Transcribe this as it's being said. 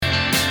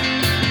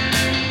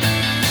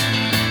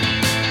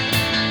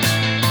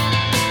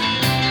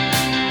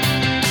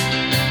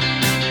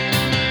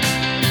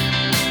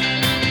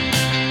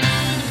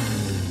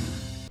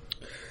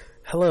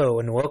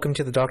welcome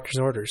to The Doctor's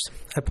Orders,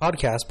 a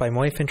podcast by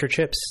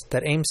Moy-Fincher-Chipps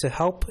that aims to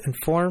help,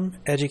 inform,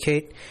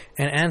 educate,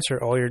 and answer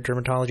all your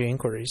dermatology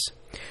inquiries.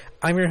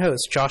 I'm your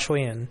host, Joshua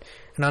Yin,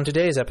 and on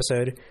today's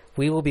episode,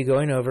 we will be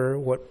going over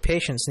what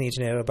patients need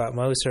to know about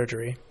Mohs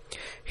surgery.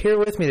 Here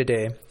with me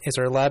today is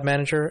our lab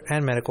manager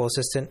and medical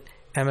assistant,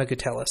 Emma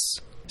Gutelius.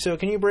 So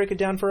can you break it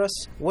down for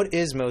us? What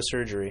is Mohs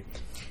surgery?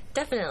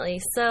 Definitely.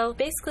 So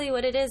basically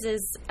what it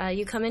is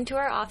you come into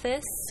our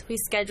office, we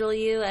schedule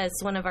you as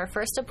one of our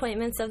first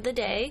appointments of the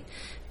day.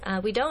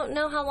 We don't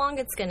know how long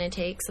it's going to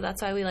take, so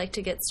that's why we like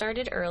to get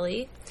started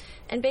early.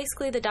 And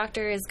basically the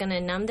doctor is going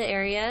to numb the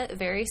area,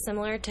 very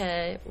similar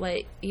to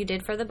what you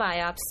did for the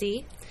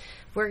biopsy.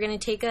 We're going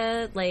to take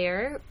a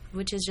layer,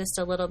 which is just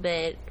a little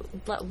bit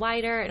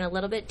wider and a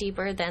little bit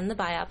deeper than the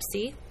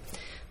biopsy.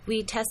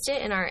 We test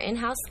it in our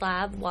in-house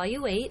lab while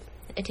you wait.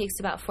 It takes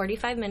about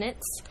 45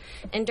 minutes,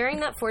 and during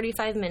that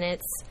 45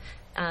 minutes,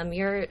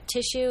 your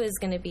tissue is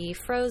going to be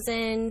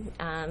frozen,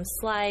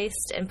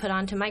 sliced, and put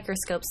onto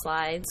microscope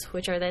slides,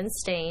 which are then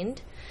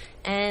stained,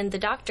 and the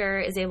doctor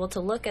is able to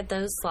look at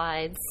those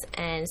slides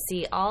and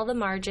see all the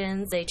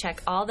margins. They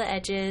check all the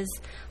edges,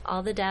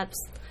 all the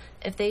depths.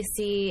 If they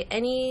see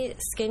any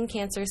skin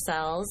cancer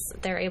cells,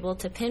 they're able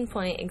to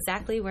pinpoint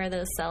exactly where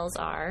those cells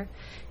are,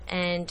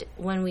 and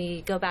when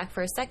we go back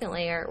for a second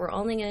layer, we're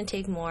only going to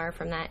take more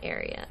from that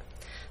area.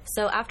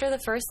 So after the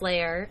first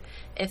layer,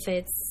 if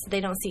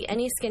they don't see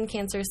any skin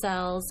cancer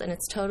cells and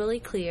it's totally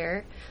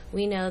clear,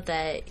 we know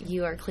that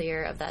you are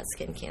clear of that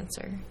skin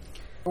cancer.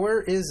 Where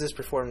is this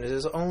performed?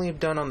 Is this only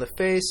done on the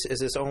face? Is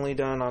this only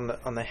done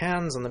on the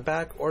hands, on the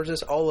back, or is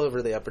this all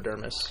over the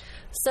epidermis?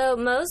 So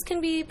Mohs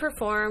can be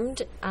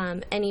performed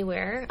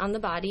anywhere on the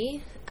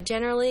body.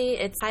 Generally,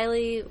 it's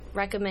highly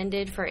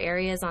recommended for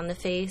areas on the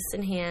face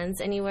and hands,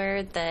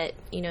 anywhere that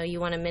you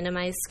want to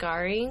minimize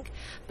scarring.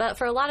 But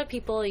for a lot of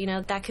people,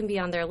 that can be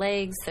on their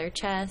legs, their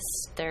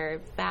chest, their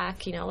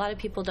back. A lot of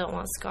people don't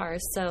want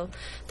scars. So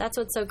that's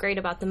what's so great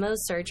about the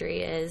Mohs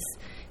surgery is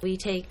we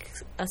take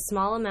a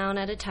small amount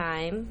at a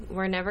time.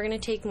 We're never going to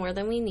take more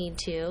than we need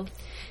to.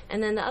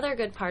 And then the other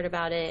good part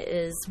about it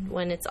is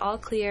when it's all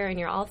clear and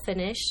you're all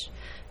finished,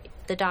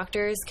 the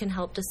doctors can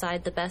help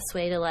decide the best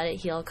way to let it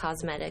heal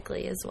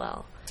cosmetically as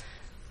well.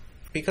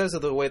 Because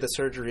of the way the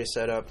surgery is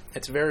set up,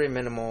 it's very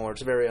minimal or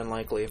it's very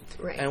unlikely.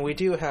 Right. And we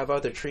do have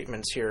other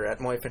treatments here at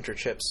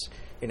Moy-Fincher-Chipps,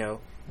 DNA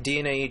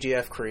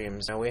EGF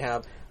creams. And we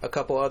have a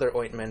couple other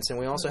ointments, and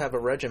we also have a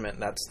regimen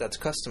that's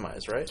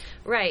customized, right?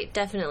 Right,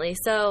 definitely.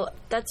 So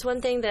that's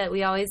one thing that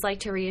we always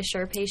like to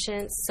reassure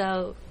patients.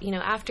 So,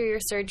 after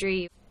your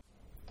surgery.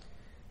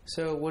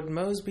 So would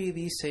Mohs be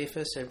the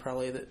safest and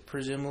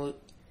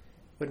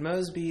would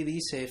Mohs be the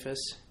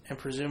safest and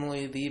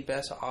presumably the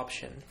best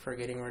option for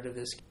getting rid of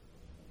this?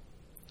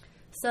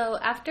 So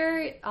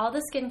after all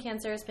the skin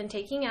cancer has been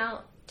taken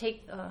out,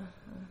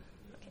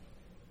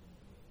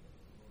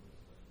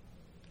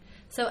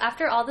 So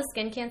after all the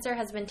skin cancer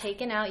has been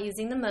taken out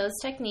using the Mohs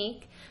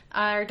technique,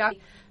 our doctor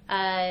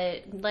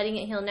letting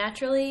it heal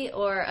naturally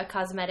or a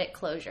cosmetic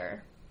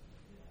closure.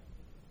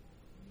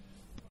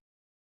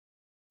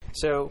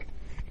 So,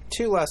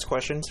 two last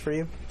questions for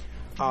you.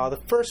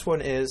 The first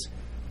one is,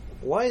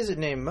 why is it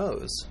named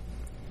Mohs?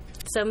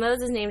 So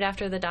Mohs is named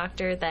after the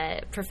doctor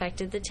that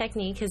perfected the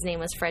technique. His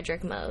name was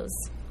Frederick Mohs.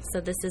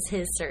 So this is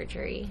his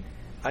surgery.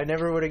 I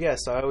never would have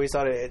guessed. I always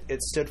thought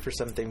it stood for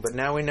something, but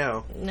now we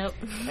know. Nope.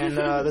 And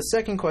the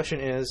second question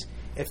is,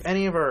 if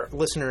any of our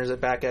listeners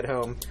back at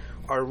home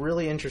are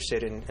really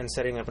interested in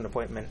setting up an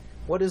appointment,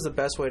 what is the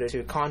best way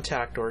to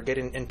contact or get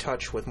in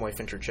touch with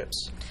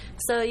Moy-Fincher-Chipps?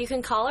 So you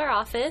can call our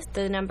office.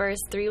 The number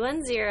is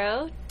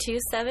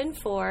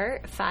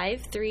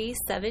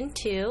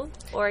 310-274-5372,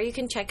 or you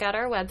can check out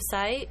our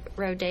website,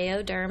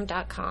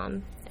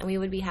 rodeoderm.com, and we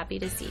would be happy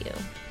to see you.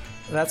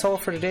 That's all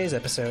for today's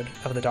episode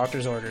of The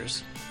Doctor's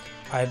Orders.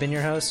 I've been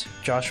your host,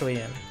 Joshua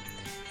Yin,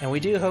 and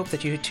we do hope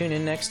that you tune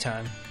in next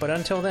time. But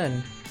until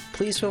then,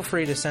 please feel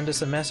free to send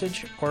us a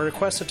message or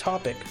request a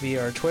topic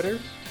via our Twitter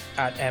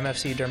at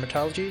MFC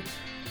Dermatology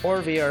or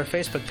via our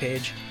Facebook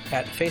page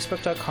at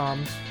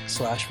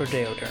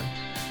facebook.com/rodeoderm.